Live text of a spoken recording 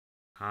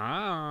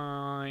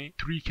Hi.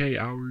 3K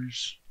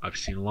hours. I've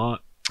seen a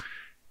lot.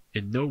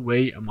 In no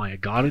way am I a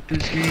god at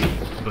this game,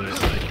 but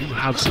I do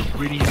have some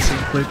pretty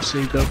insane clips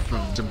saved up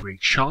from some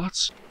great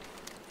shots.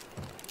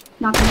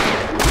 Not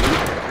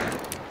gonna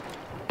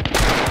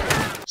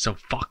Some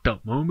fucked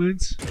up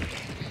moments.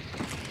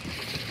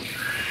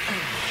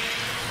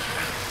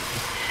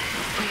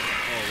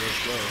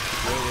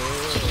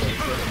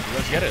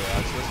 Let's get it,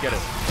 Alex. Let's get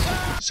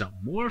it. Some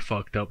more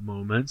fucked up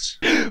moments.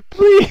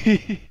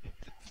 Please!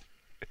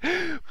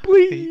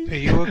 Please! Are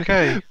you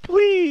okay?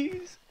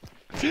 Please!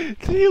 See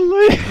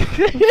you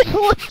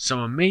later! Some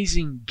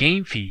amazing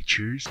game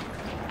features.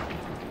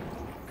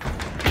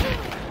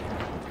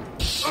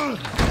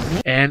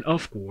 And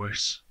of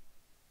course,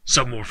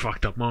 some more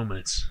fucked up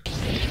moments.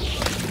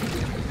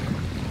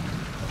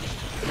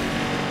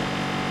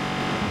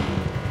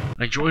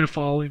 Enjoy the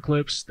following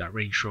clips that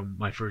range from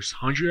my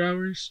first 100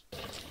 hours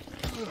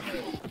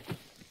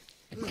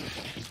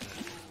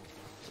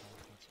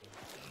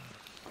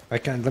I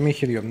can't. Let me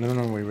heal you.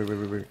 No,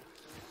 wait.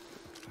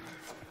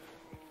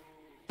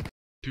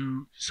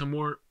 to some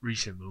more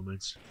recent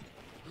moments.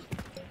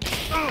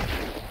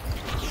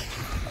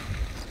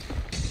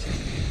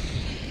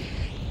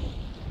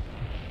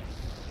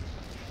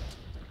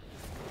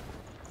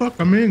 Fuck,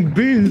 I'm in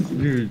beans,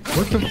 dude.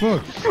 What the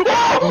fuck?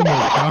 Oh my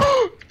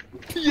god.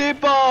 Yeah,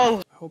 ball!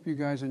 I hope you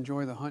guys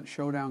enjoy the Hunt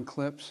Showdown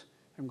clips.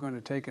 I'm going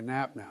to take a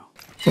nap now.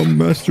 I'm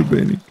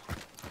masturbating.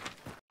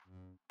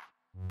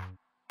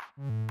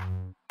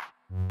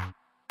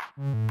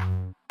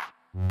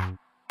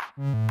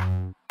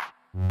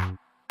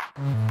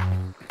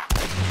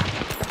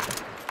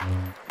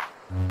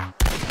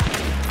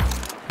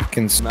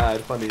 Can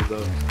Mad funny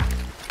though.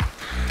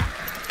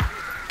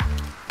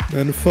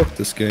 Man, fuck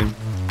this game.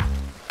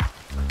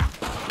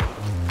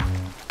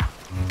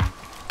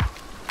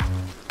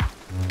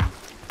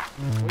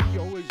 Why are you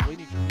always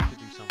waiting for me to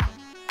do something?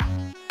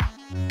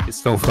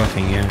 It's no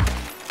fucking yeah.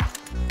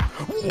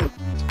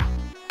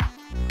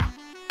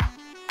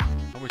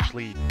 How much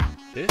lead?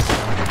 This?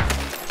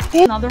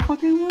 Another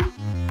fucking one?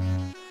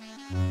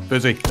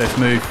 Vusi, let's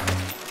move.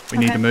 We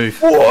need to move.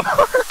 So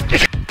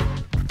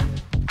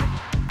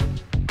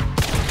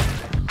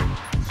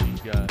you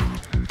got...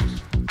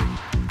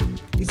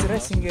 He's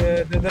racing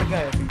the other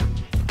guy, I think.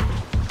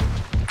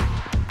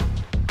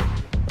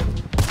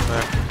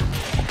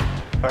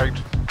 Bagged.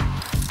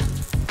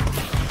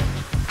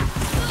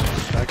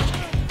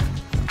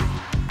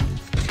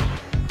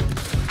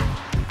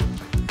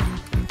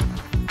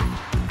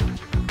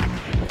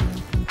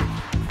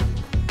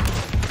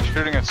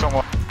 Shooting at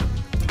someone.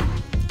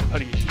 How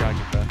do you shotgun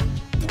that?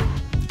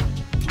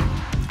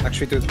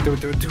 Actually, do it. I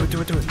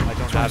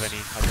don't have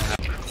any.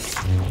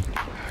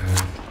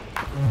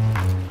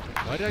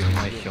 Why did I use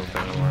my shield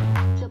anymore?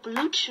 The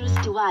Bluetooth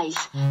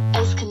device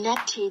is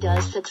connected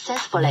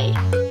successfully.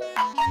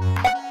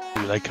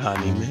 You like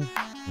Gany, man?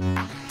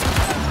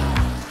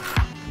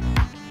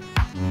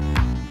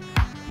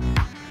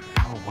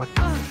 Oh, what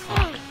the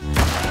fuck?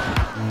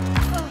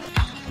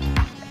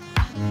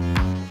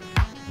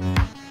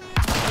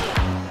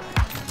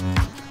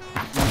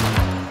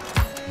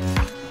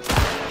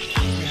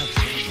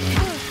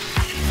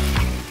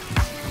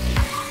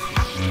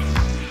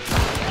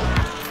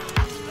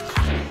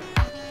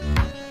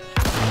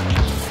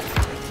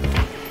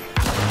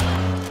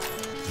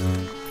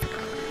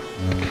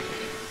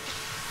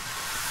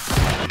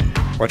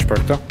 Watch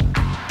Bertha.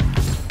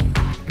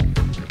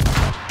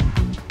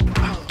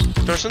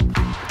 Person?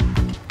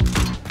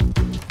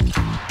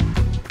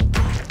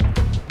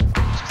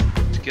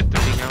 To get the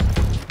thing out.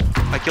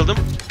 I killed him.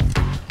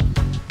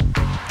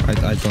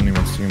 I don't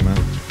even see him, man.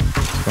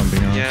 If I'm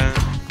being honest. Yeah.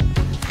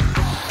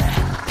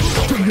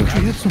 You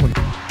actually hit someone.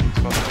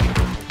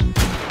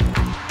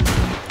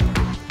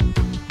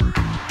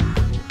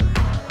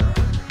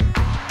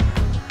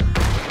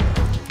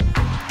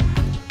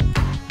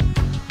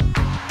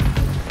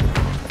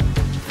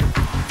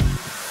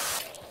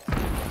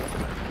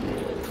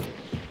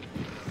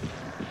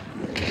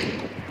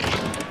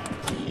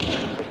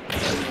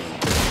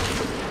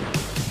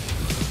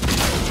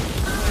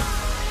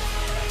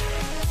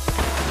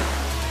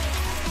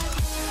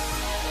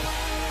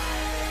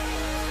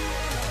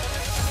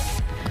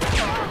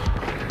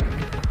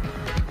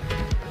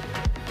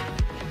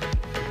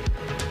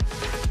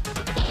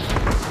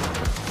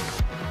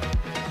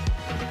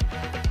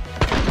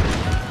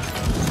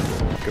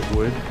 Good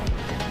wood.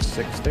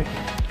 60.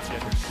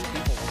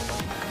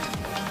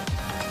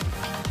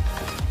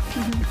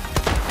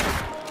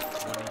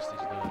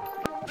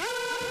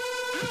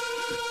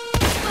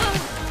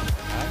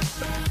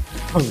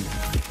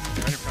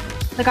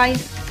 The guy.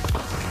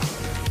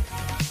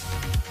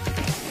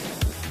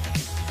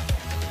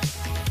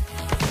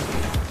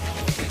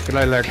 Good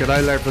eye lair,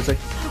 Vusi.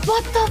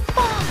 What the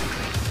fuck?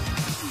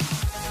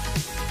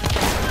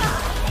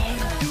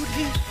 Dude,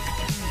 he...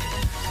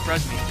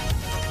 Press me.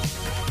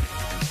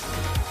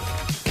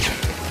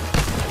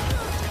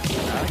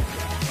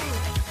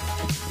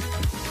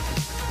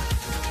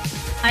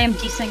 I am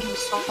desyncing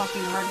so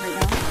fucking hard right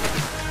now.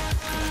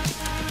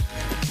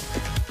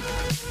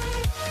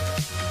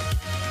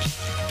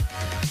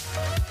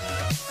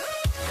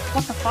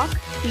 What the fuck?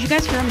 Did you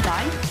guys hear him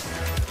die?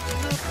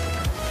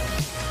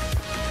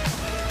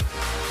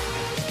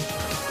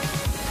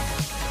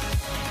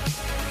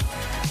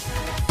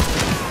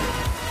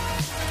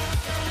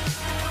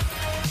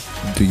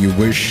 Do you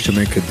wish to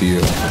make a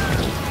deal?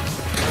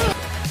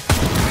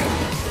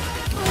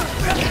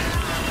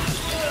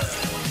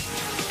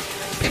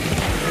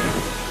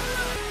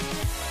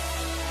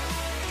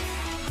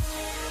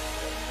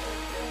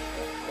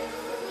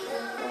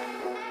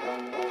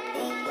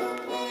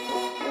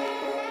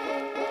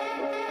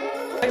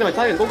 I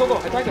tagged him, go, go, go.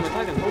 I tagged him.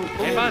 Go, go.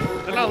 Hey man,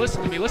 no,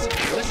 listen to me, listen.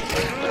 Listen.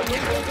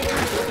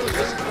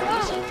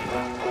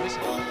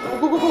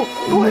 Go, go, go.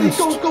 Go, Eddie, go.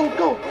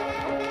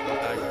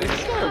 Is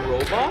this guy a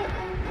robot?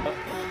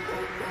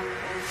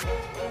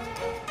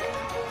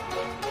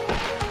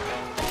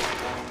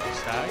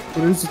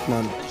 Where is it,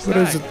 man?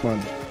 Where is it, man?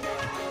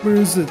 Where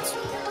is it?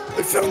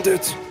 I found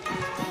it.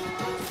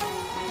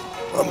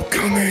 I'm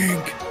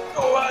coming.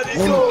 Go, Addy,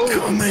 I'm go.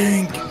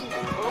 coming.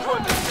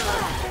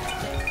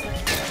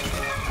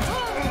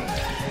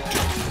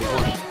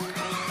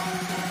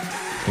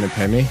 Can you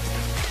pay me?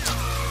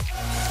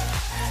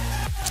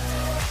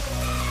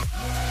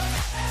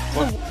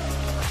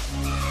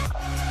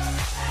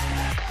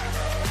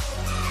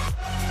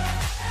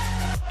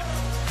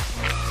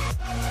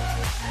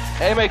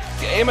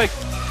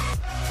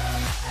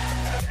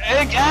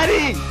 Hey,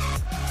 Addy!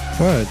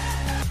 What?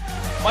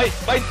 My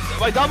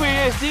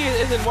WASD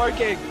isn't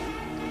working.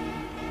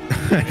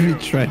 Have you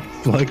tried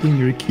plugging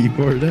your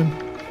keyboard in?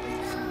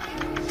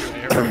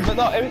 But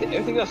no,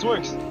 everything else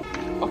works.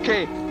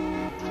 Okay.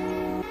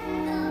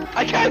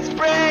 I can't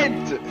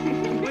sprint!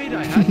 Wait,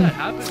 I had that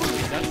happen to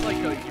me. That's like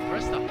you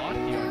press the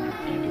hotkey on your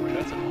keyboard.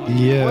 That's a hotkey.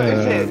 Yeah. What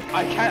is it?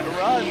 I can't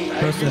run.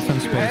 Press I use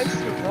FN two hands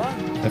space. to run.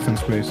 FN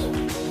space.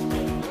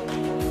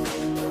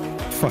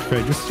 Fuck,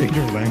 I just changed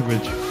your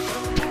language.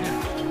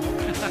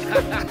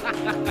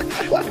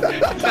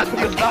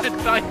 It's not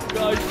nice,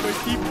 guys. My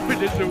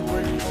keyboard isn't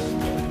working.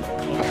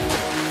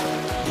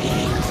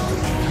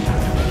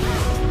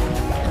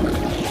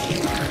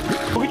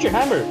 Go get your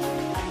hammer.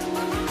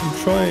 I'm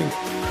trying.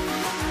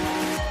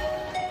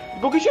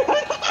 Go get your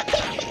hammer.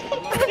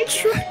 I'm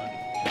trying.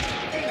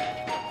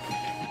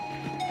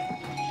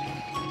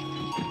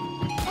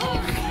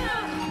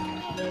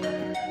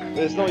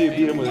 There's no way you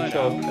beat him with a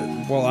shove.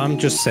 Well, I'm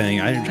just saying,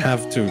 I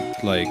have to,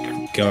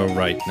 like, go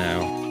right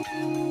now.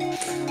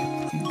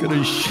 I'm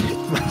gonna shit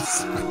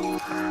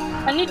myself.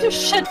 I need to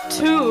shit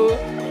too.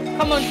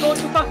 Come on, go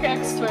to fucking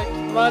extract.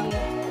 Run.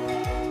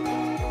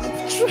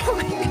 I'm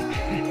trying.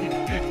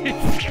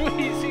 It's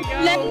squeezing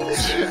out.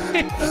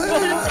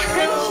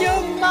 Blend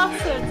your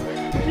muscles.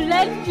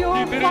 Blend your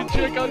You didn't fucking...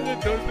 check on the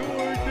door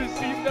to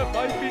see that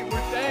my feet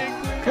were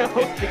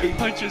dangling.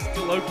 Punches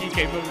to Loki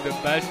came over the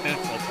best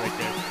insults right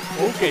there.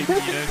 Okay,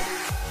 penis.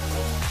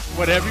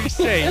 Whatever you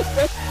say,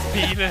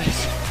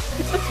 penis.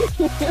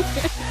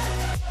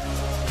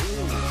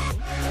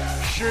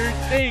 Sure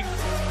thing,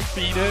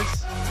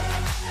 penis.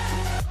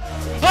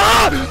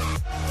 Ah!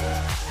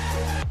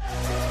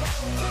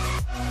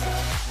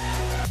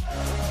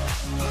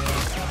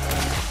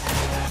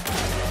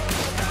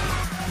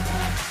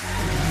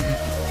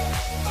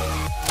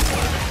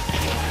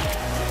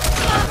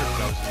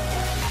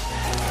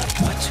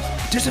 What?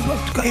 There's a boat.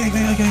 Go.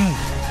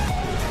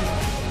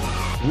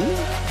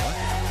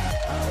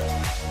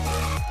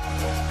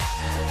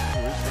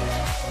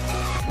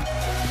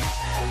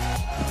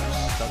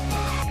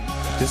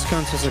 This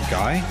counts as a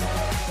guy?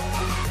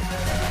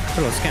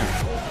 Oh, let's scan.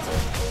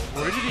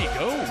 Where did he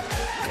go?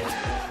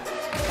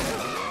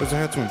 Where's the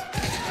headsman?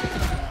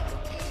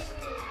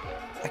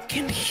 I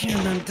can't hear,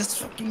 man. This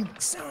fucking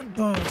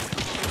soundbar.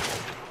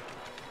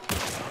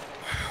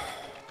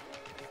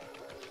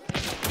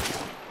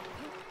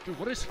 Dude,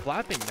 what is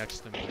flapping next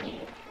to me?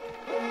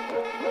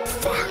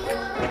 Fuck.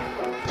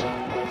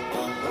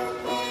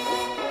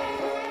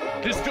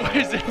 This door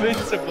is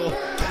invincible.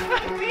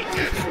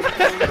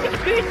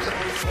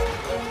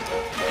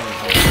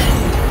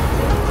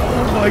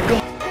 Oh my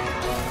god.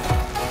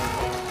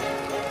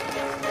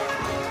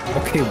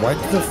 Okay, why do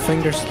the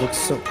fingers look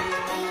so...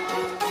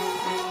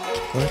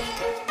 What?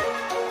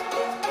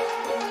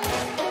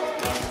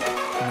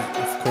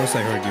 Of course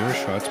I heard your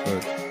shots,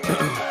 but...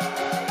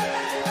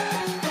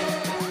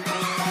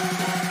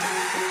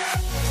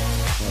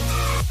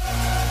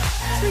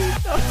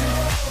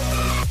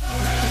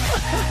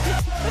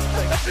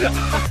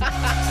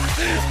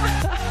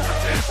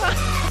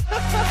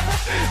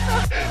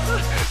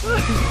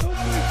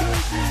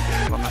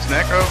 On this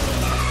necro.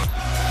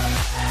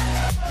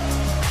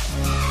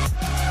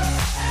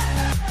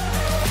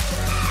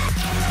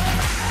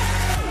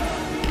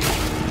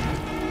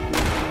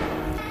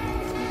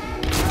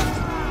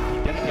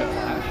 Getting a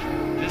flash.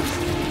 This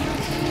is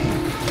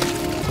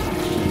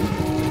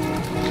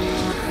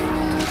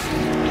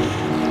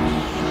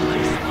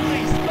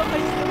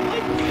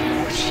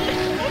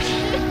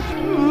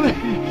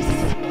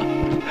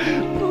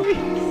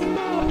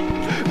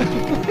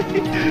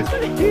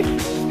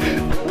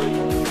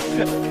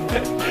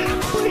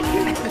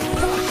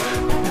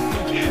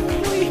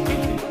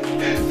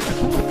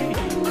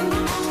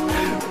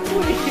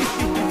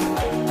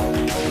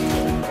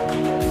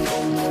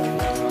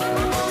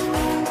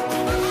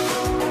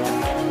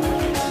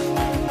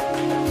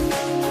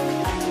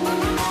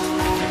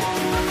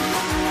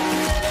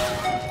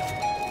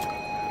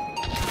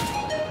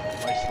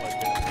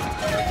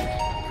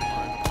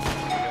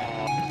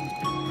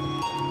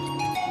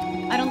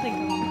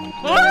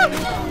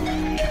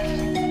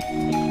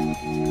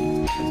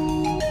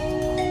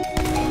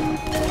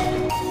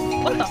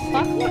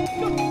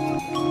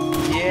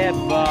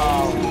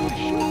Ебал.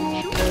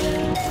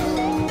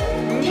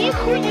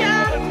 Нихуя!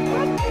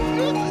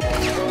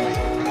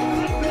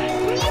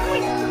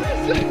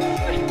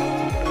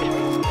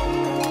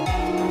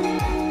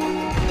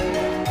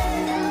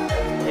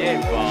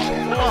 Ебал.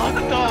 What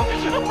the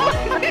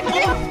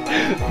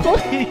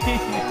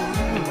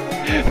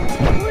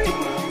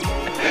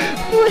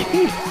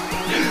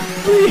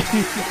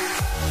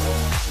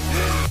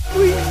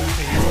Please!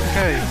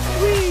 Okay.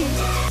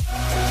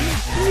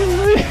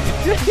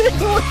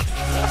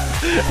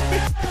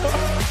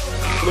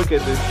 Look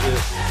at this shit.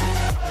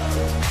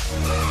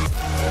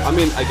 I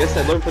mean, I guess I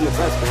learned from the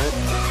best, right?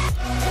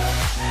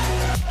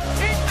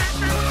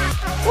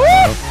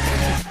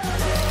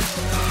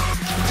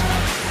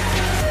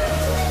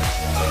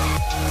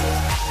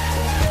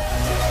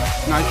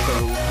 Nitro.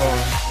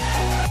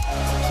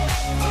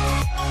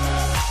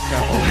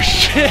 Oh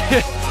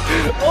shit!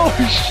 Oh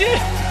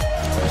shit!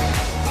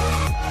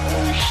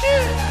 Oh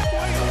shit!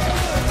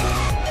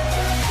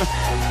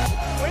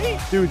 Wait!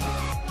 Dude.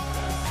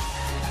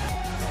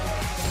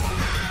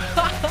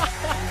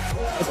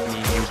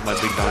 Use my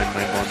big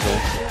dynamite bundle.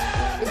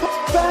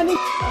 Fanny!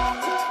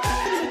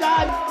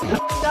 Die!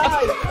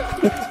 Die!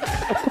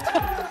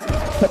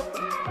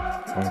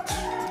 What?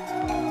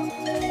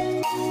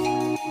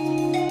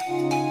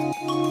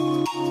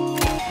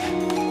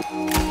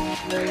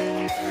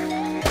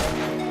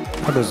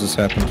 How does this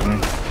happen to me?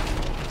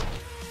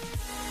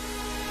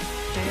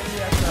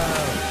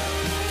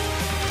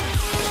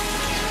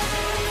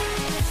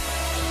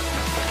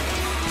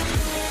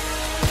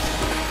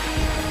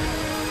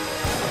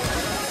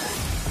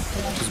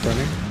 She's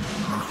burning.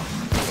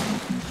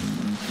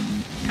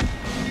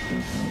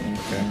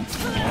 Okay.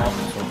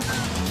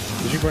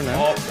 Did you burn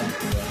out?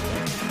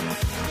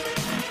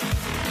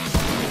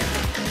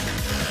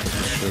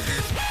 Shit.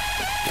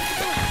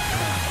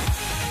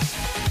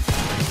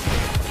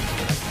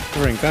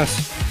 Covering gas.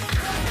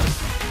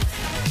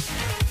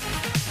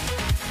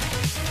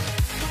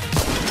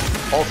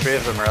 All three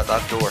of them are at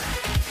that door.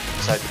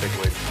 Inside the big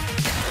wave.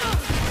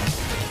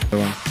 The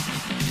one.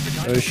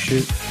 Oh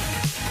shit.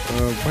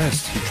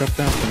 West, he dropped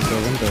down from the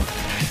window.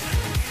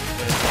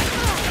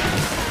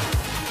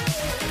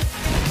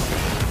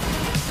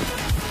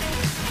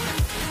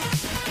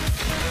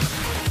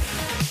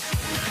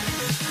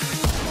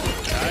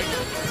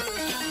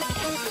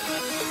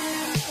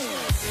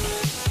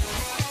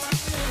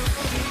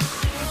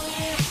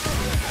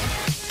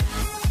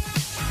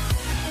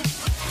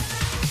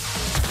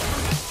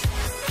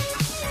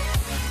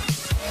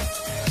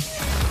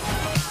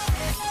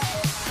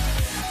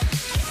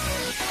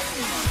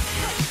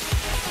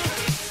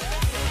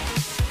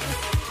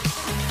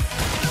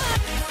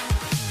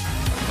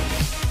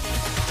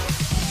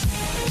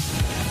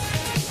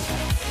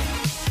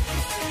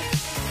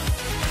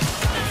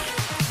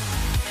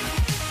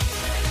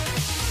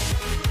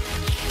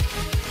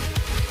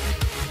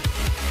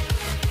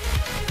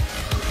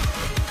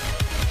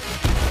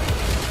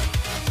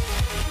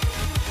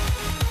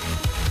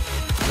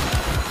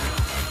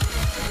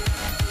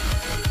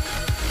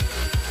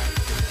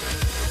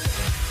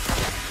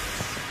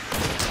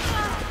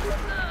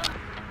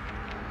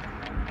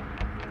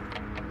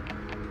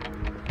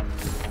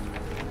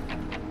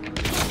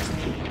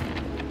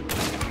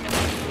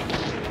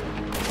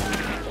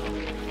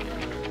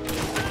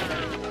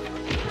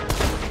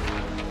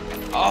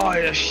 Oh,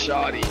 yeah,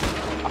 shoddy.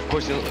 Of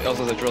course, he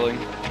also has a drilling.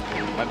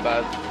 My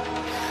bad.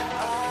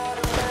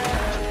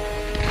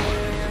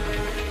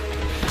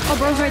 Oh,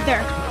 bro's right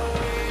there.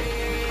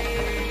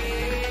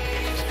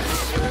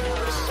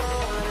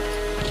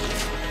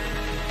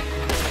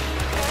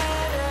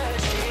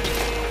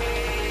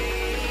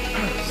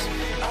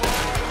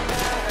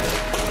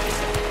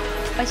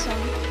 I saw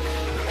him.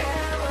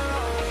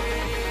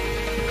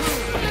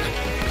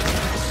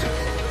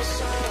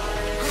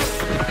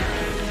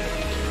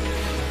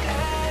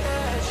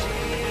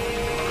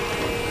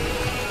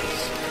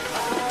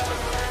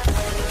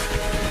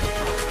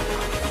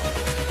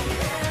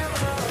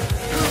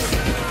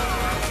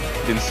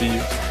 Didn't see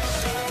you.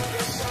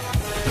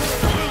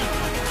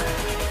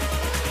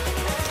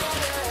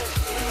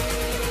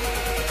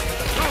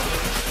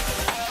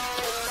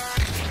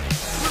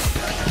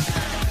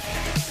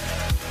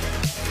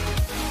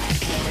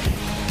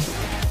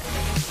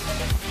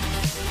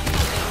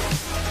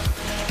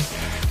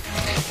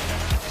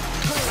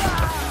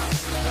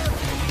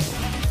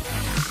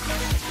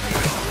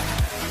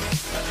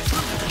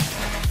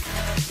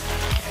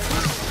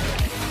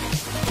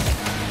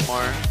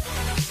 More.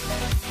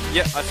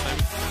 Yeah, I saw him.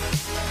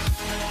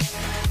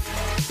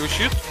 Do we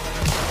shoot?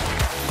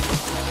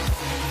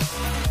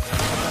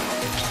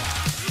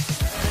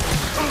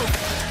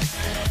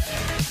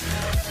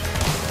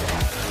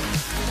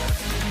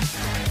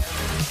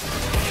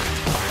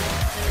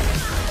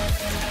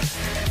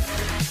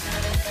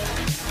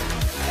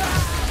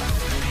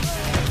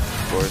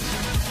 Of course.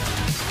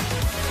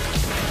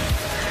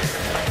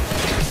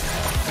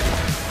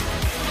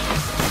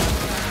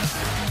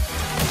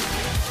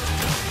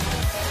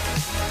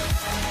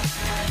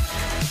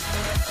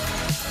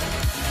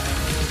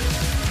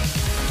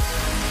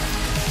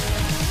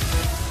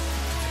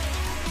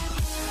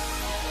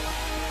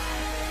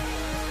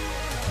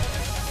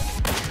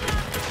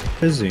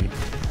 Busy.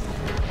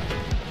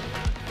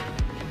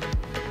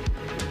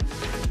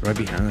 Right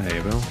behind the hay,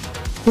 Bill.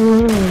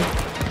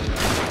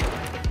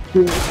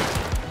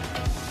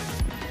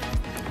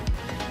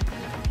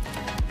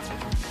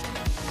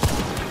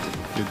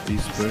 Dude,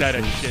 these He's dead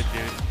as shit,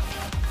 dude.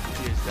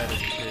 He is dead as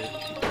shit.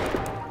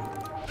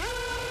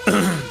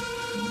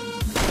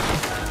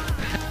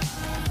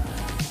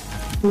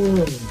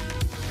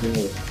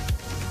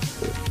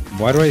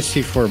 Why do I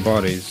see 4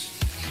 bodies?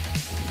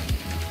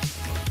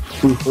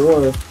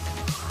 2-4.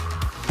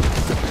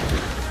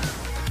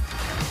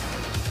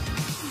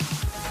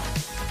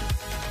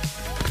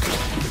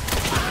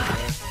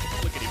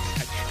 Look at him.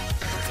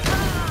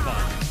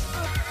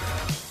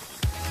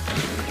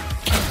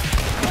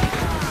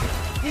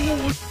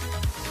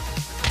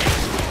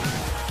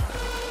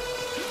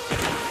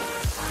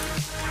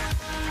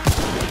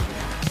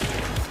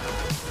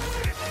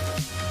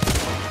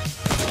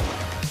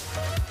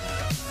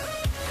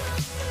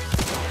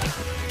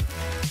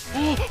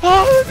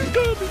 Oh, my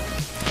God.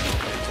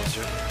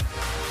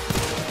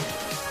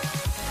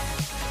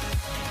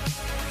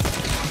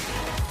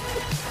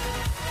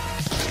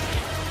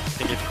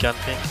 Think if you can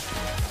ping.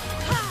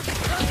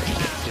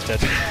 He's dead.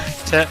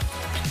 Hit.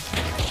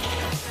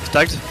 He's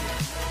tagged.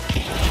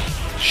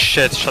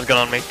 Shit, shotgun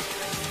on me.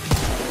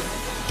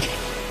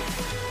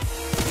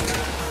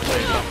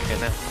 Okay,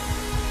 now.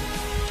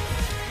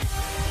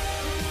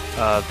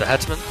 The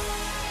headsman.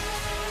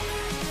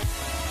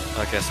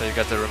 Okay, so you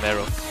got the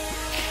Romero.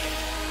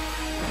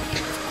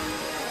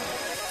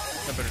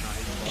 I better not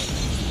hit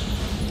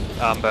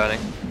the I'm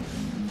burning.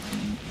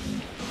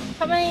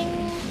 Coming.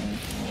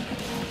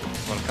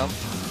 Welcome.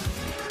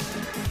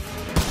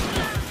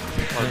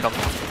 Welcome.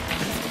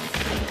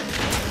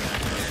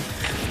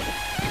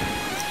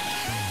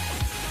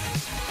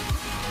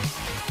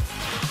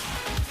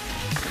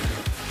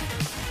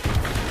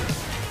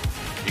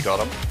 You got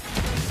him.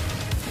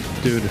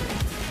 Dude.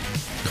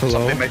 Hello?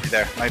 Something might be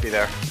there. Might be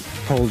there.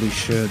 Holy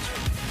shit.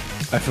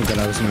 I forgot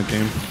I was in the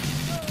game.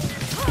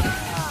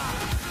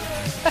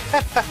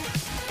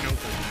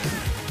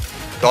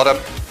 Got him.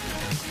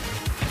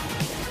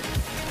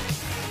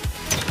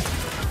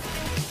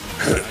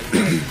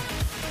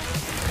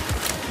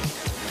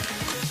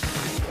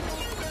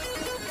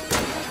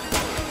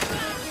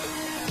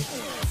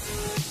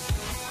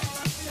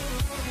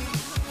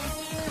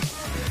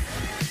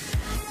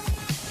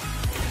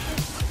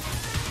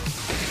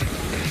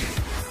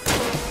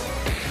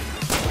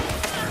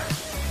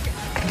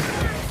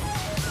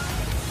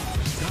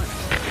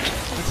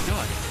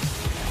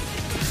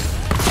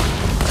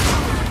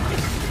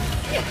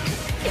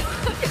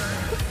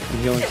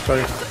 Healing,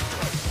 sorry.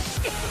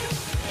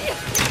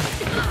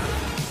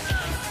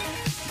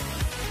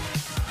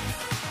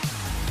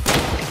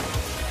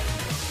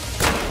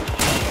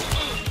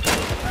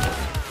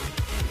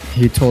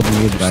 He told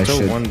me that I Still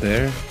should one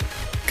there.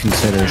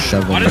 consider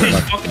shoveling the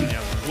fuck. You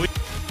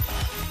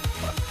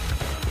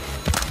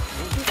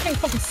can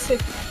fucking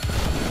sick.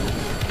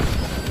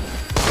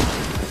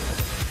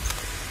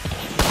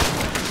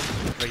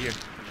 Right here.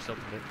 I just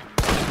opened it.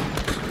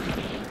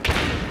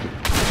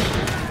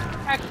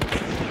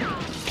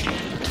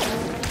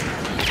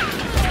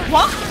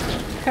 What?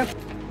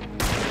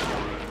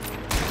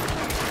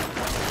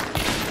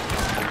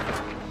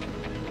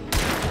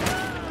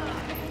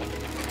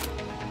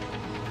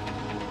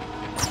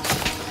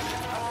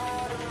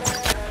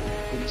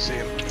 Didn't see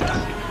him.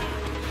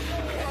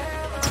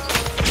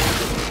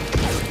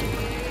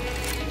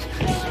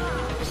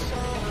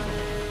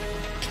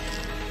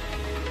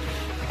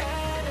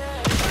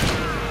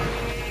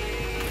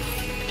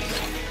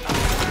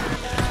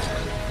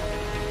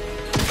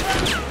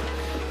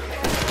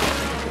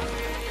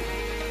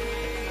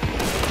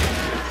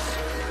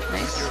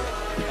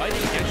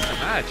 Fighting against the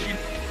match.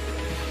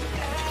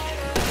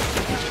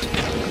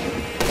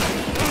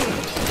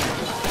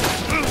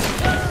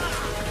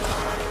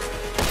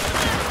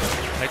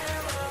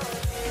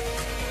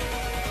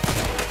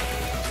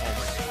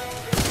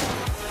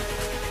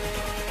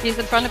 He's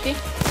in front of you.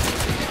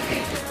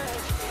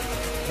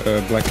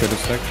 Black Hood is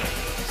stacked.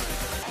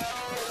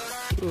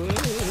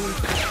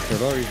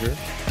 Hello, are you here?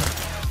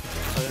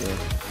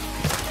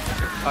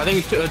 I think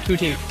it's two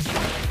teams.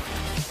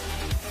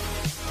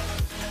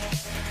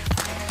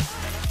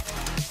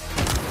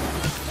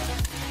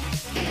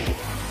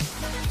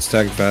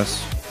 Stacked fast.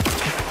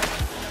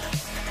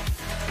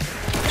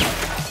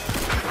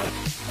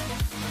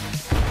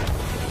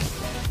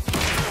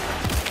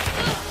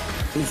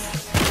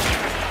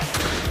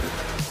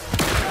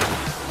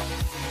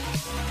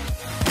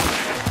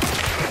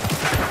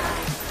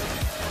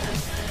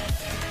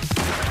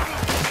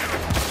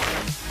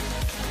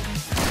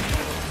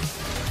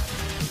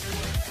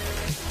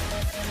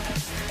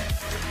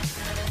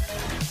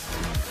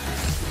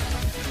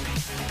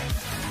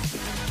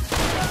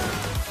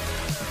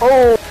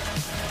 Oh!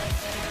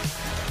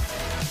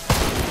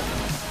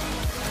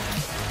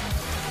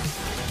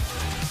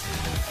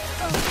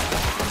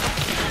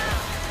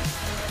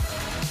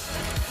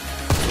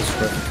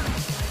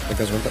 You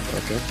guys want that?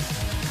 Okay.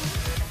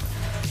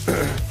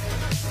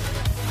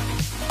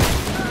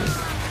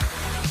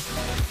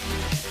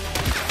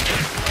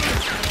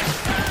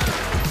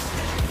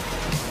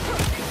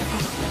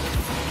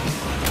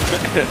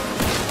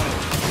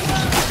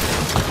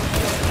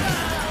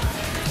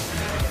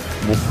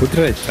 Who did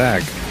I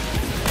tag?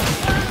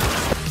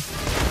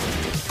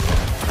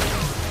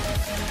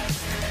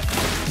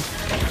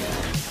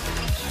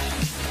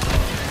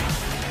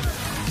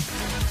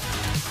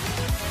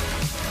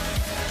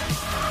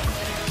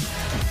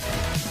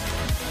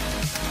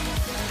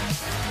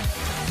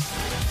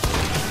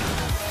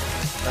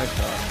 Nice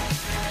shot.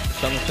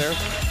 It's on the stairs.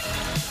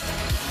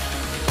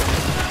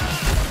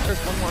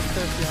 There's one more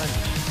stairs behind.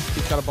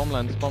 He's got a bomb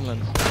lens. Bomb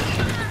lens.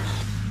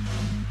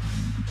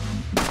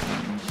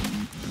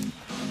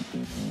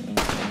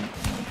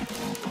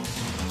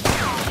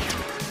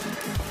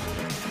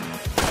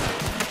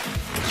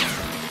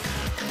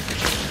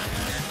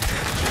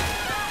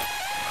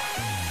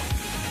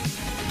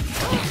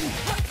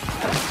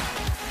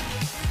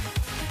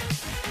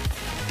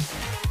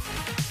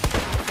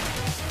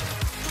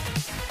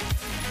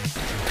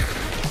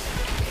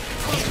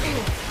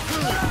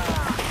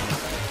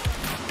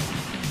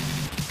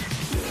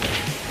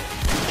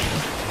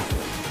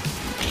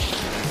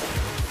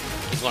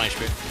 He's 1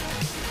 HP.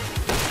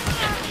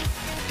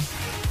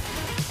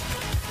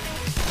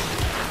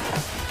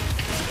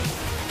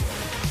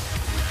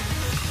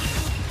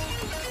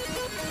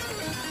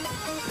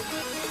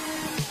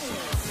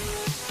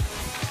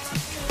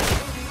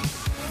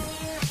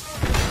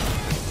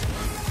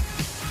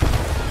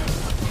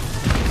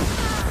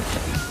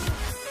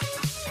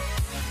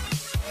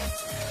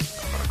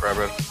 I'm gonna grab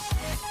it.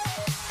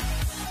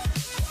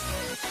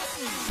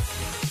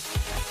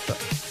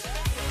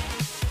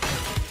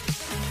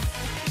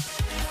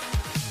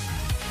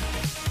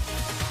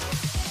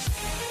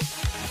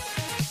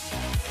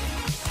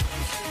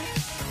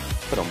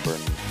 But don't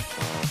burn.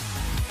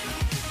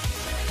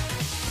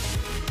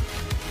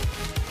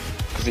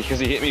 Because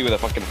he hit me with a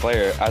fucking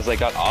flare as I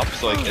got up,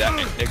 so like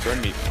it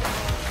burned me.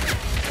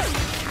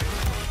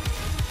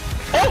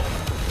 Oh!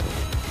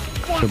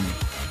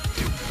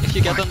 If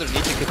you get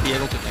underneath, you could be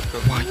able to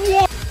necro.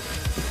 What?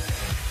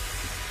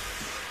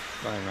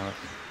 Fine enough.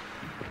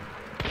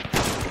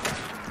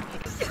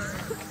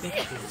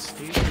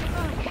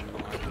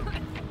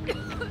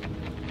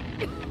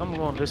 I'm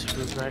going this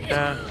route right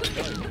there.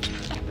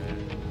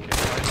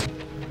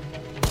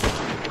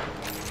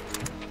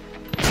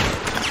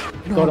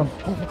 Got him.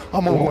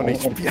 I'm on 1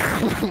 HP.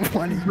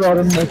 Got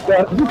him, my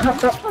god.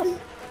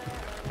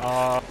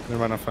 Never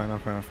mind, I'm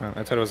fine.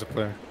 I thought it was a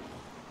player.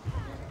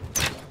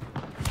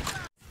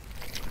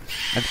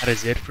 And that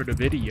is it for the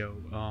video.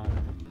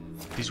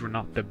 These were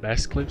not the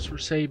best clips per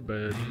se,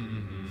 but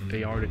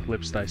they are the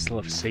clips that I still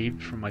have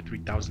saved from my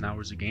 3,000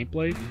 hours of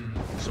gameplay.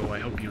 So I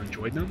hope you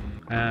enjoyed them.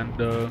 And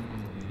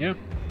yeah,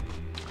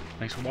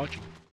 thanks for watching.